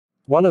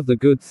One of the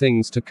good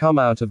things to come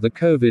out of the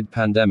COVID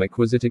pandemic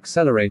was it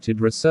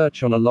accelerated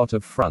research on a lot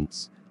of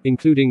fronts,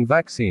 including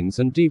vaccines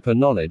and deeper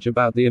knowledge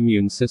about the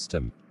immune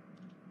system.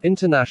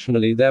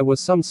 Internationally, there were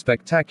some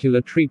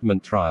spectacular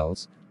treatment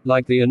trials,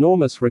 like the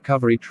enormous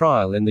recovery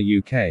trial in the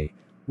UK,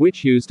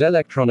 which used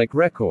electronic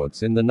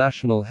records in the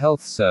National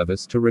Health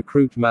Service to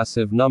recruit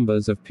massive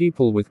numbers of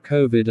people with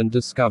COVID and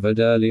discovered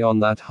early on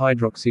that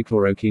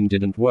hydroxychloroquine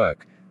didn't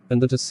work,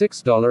 and that a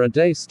 $6 a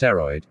day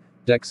steroid,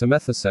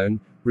 dexamethasone,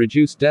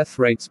 reduced death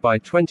rates by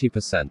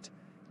 20%.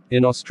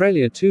 In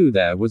Australia too,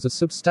 there was a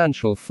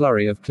substantial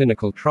flurry of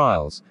clinical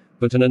trials,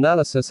 but an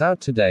analysis out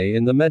today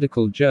in the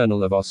Medical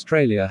Journal of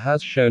Australia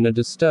has shown a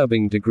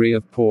disturbing degree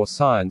of poor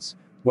science,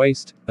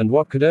 waste, and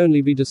what could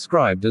only be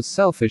described as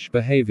selfish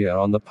behavior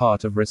on the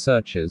part of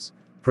researchers.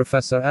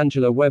 Professor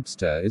Angela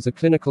Webster is a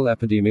clinical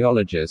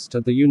epidemiologist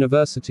at the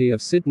University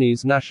of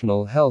Sydney's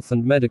National Health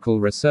and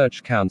Medical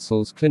Research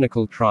Council's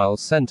Clinical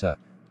Trials Centre,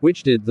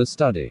 which did the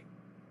study.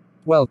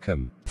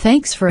 Welcome.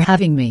 Thanks for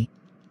having me.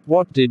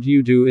 What did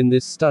you do in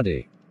this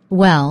study?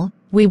 Well,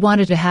 we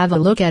wanted to have a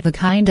look at the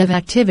kind of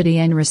activity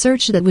and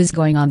research that was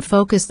going on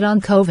focused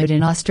on COVID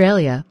in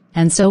Australia,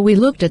 and so we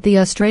looked at the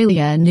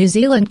Australia and New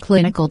Zealand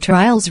Clinical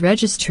Trials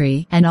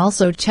Registry and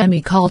also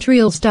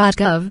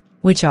ClinicalTrials.gov,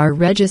 which are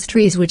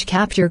registries which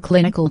capture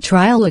clinical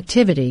trial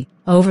activity.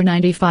 Over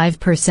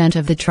 95%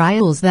 of the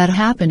trials that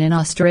happen in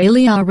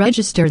Australia are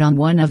registered on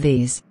one of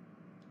these.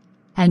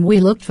 And we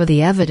looked for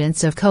the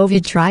evidence of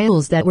COVID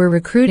trials that were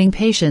recruiting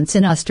patients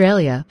in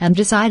Australia and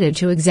decided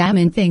to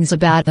examine things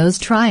about those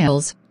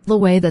trials, the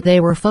way that they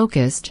were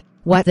focused,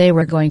 what they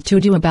were going to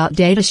do about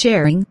data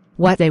sharing,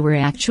 what they were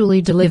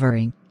actually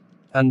delivering.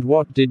 And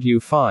what did you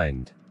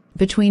find?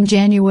 Between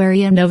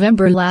January and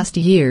November last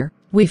year,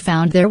 we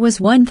found there was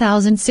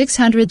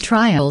 1,600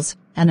 trials,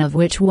 and of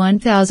which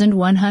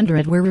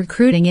 1,100 were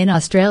recruiting in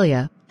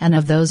Australia, and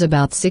of those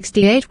about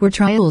 68 were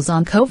trials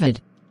on COVID.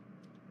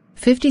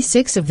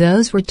 56 of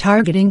those were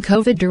targeting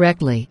COVID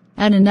directly,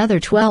 and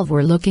another 12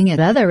 were looking at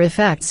other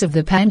effects of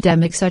the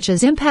pandemic such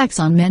as impacts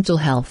on mental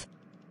health.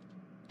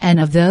 And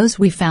of those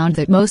we found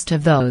that most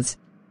of those,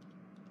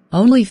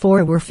 only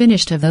 4 were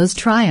finished of those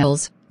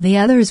trials, the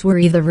others were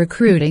either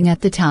recruiting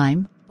at the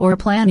time, or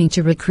planning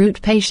to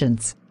recruit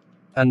patients.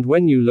 And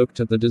when you looked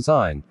at the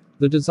design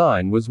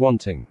was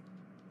wanting.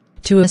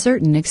 To a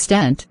certain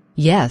extent,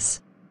 yes.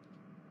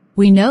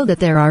 We know that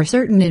there are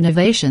certain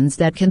innovations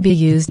that can be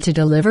used to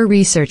deliver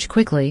research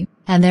quickly,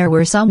 and there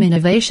were some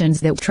innovations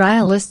that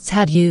trialists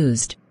had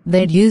used.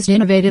 They'd used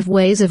innovative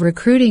ways of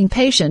recruiting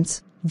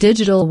patients,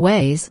 digital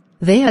ways.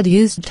 They had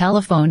used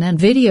telephone and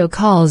video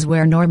calls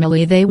where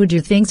normally they would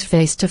do things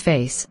face to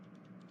face.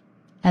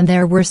 And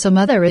there were some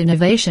other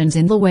innovations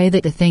in the way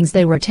that the things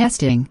they were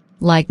testing,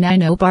 like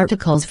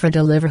nanoparticles for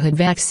delivered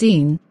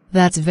vaccine,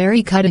 that's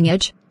very cutting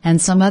edge,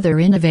 and some other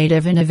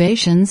innovative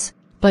innovations,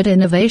 but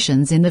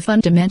innovations in the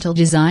fundamental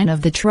design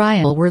of the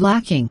trial were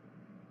lacking.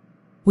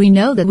 We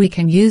know that we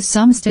can use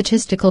some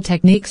statistical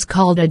techniques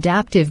called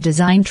adaptive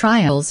design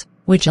trials,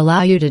 which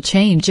allow you to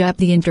change up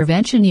the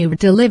intervention you are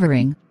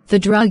delivering, the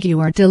drug you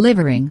are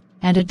delivering,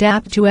 and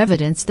adapt to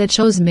evidence that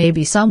shows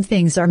maybe some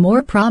things are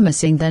more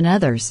promising than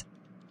others.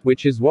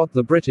 Which is what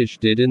the British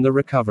did in the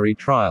recovery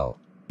trial.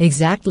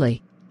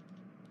 Exactly.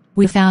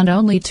 We found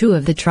only 2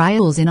 of the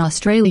trials in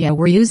Australia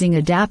were using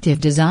adaptive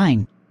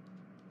design.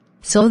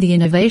 So the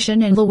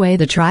innovation in the way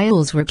the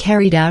trials were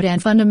carried out and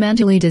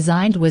fundamentally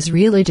designed was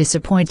really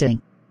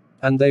disappointing.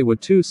 And they were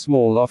too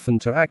small often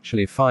to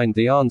actually find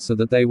the answer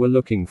that they were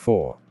looking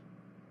for.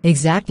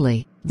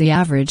 Exactly. The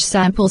average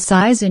sample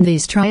size in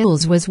these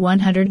trials was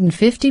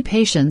 150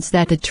 patients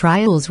that the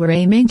trials were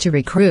aiming to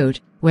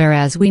recruit,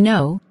 whereas we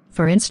know,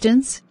 for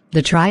instance,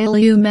 the trial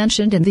you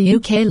mentioned in the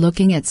UK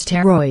looking at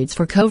steroids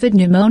for COVID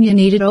pneumonia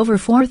needed over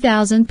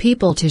 4,000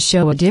 people to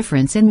show a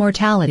difference in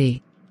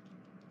mortality.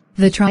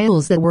 The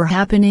trials that were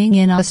happening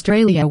in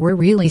Australia were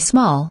really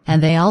small,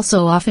 and they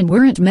also often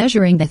weren't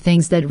measuring the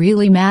things that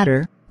really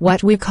matter,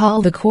 what we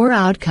call the core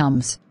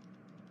outcomes.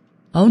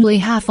 Only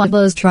half of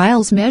those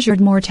trials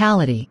measured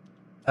mortality.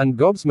 And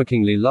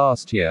gobsmackingly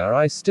last year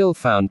I still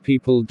found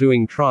people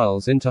doing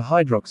trials into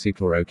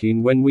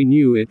hydroxychloroquine when we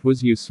knew it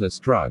was a useless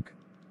drug.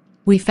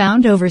 We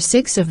found over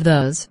 6 of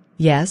those,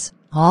 yes,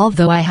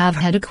 although I have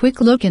had a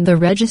quick look in the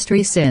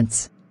registry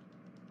since.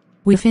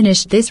 We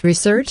finished this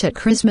research at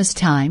Christmas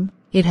time.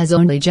 It has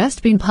only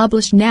just been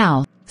published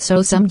now,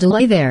 so some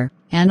delay there,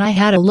 and I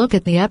had a look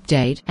at the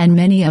update, and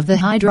many of the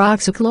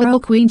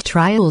hydroxychloroquine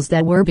trials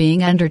that were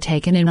being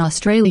undertaken in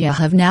Australia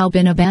have now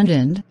been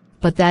abandoned,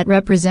 but that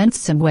represents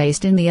some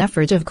waste in the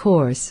effort, of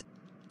course.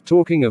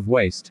 Talking of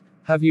waste,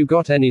 have you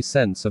got any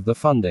sense of the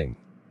funding?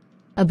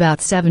 About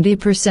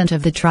 70%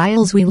 of the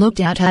trials we looked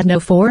at had no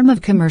form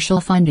of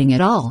commercial funding at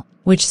all,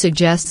 which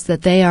suggests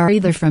that they are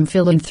either from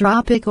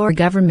philanthropic or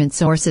government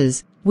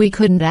sources. We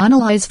couldn't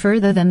analyze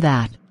further than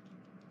that.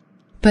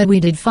 But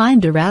we did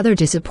find a rather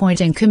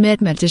disappointing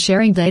commitment to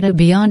sharing data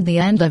beyond the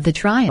end of the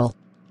trial.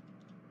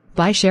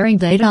 By sharing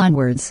data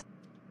onwards,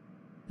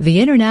 The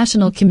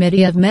International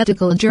Committee of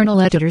Medical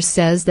Journal Editors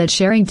says that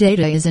sharing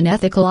data is an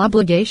ethical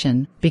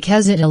obligation,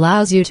 because it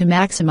allows you to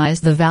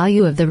maximize the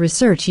value of the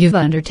research you've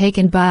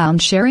undertaken by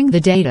sharing the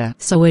data,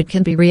 so it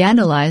can be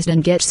reanalyzed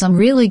and get some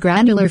really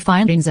granular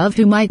findings of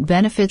who might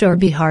benefit or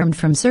be harmed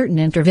from certain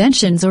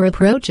interventions or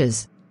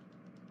approaches.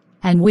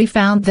 And we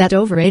found that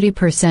over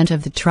 80%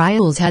 of the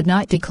trials had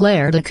not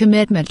declared a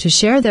commitment to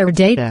share their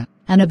data,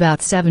 and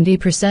about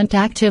 70%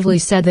 actively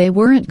said they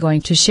weren't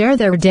going to share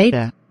their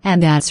data.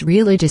 And that's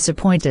really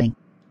disappointing.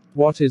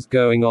 What is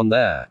going on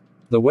there?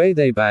 The way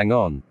they bang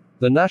on.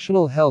 The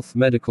National Health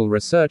Medical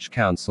Research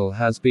Council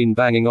has been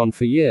banging on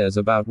for years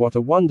about what a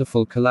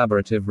wonderful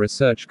collaborative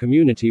research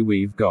community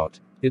we've got.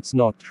 It's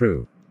not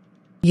true.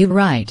 You're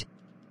right.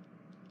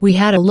 We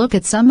had a look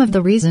at some of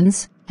the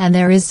reasons, and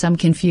there is some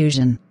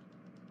confusion.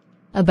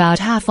 About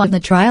half of the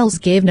trials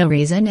gave no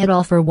reason at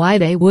all for why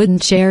they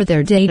wouldn't share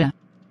their data.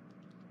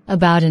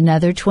 About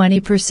another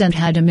 20%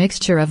 had a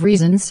mixture of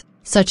reasons,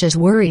 such as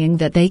worrying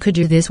that they could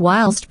do this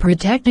whilst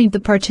protecting the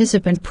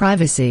participant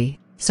privacy,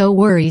 so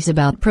worries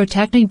about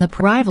protecting the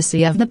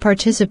privacy of the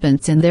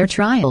participants in their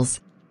trials.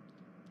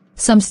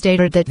 Some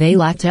stated that they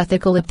lacked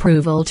ethical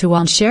approval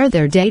to share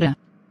their data.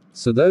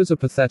 So those are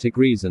pathetic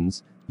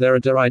reasons. There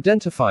are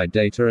identified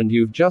data and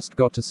you've just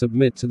got to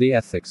submit to the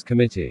ethics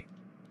committee.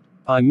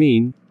 I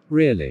mean,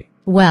 really.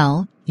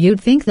 Well, you'd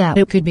think that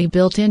it could be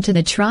built into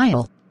the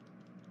trial.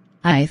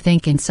 I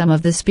think in some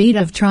of the speed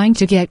of trying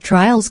to get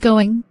trials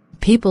going,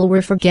 people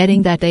were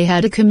forgetting that they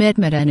had a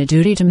commitment and a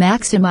duty to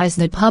maximize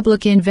the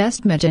public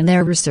investment in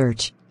their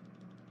research.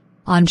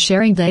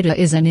 Sharing data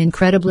is an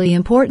incredibly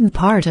important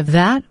part of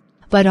that,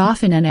 but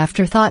often an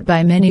afterthought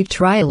by many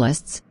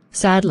trialists,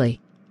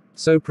 sadly.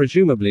 So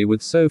presumably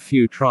with so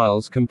few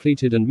trials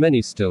completed and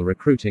many still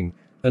recruiting,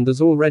 and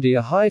there's already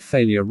a high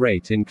failure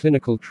rate in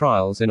clinical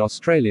trials in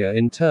Australia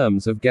in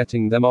terms of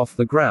getting them off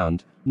the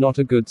ground, not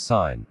a good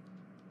sign.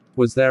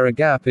 Was there a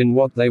gap in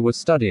what they were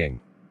studying?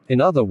 In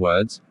other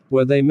words,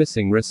 were they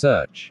missing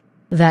research?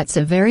 That's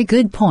a very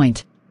good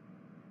point.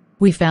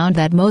 We found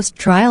that most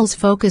trials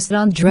focused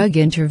on drug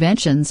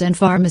interventions and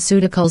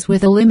pharmaceuticals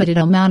with a limited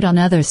amount on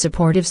other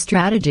supportive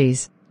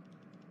strategies.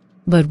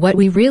 But what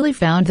we really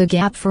found the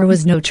gap for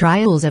was no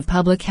trials of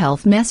public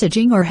health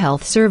messaging or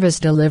health service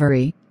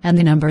delivery, and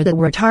the number that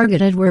were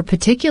targeted were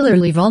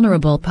particularly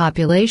vulnerable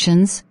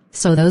populations,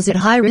 so those at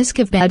high risk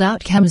of bad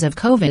outcomes of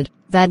COVID,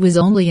 that was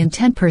only in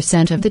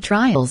 10% of the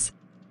trials.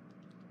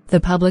 The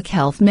public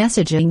health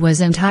messaging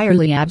was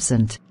entirely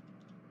absent.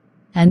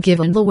 And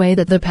given the way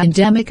that the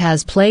pandemic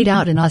has played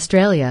out in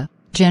Australia,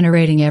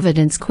 generating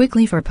evidence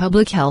quickly for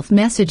public health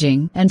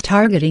messaging and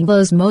targeting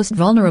those most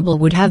vulnerable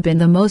would have been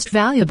the most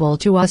valuable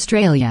to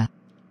Australia.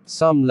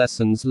 Some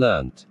lessons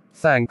learned.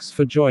 Thanks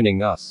for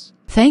joining us.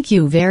 Thank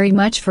you very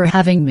much for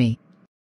having me.